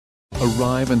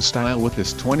Arrive in style with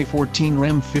this 2014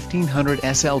 Ram 1500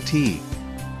 SLT.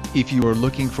 If you are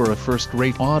looking for a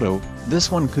first-rate auto, this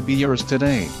one could be yours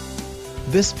today.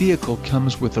 This vehicle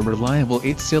comes with a reliable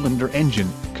 8-cylinder engine,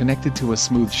 connected to a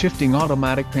smooth shifting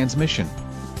automatic transmission.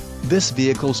 This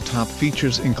vehicle's top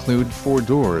features include 4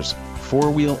 doors,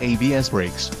 4-wheel ABS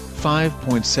brakes,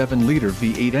 5.7-liter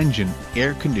V8 engine,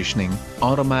 air conditioning,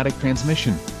 automatic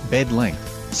transmission, bed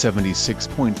length,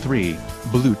 76.3,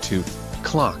 Bluetooth,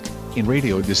 clock,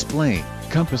 in-radio display,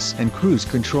 compass and cruise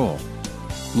control.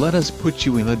 Let us put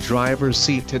you in the driver's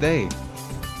seat today.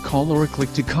 Call or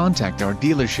click to contact our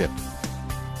dealership.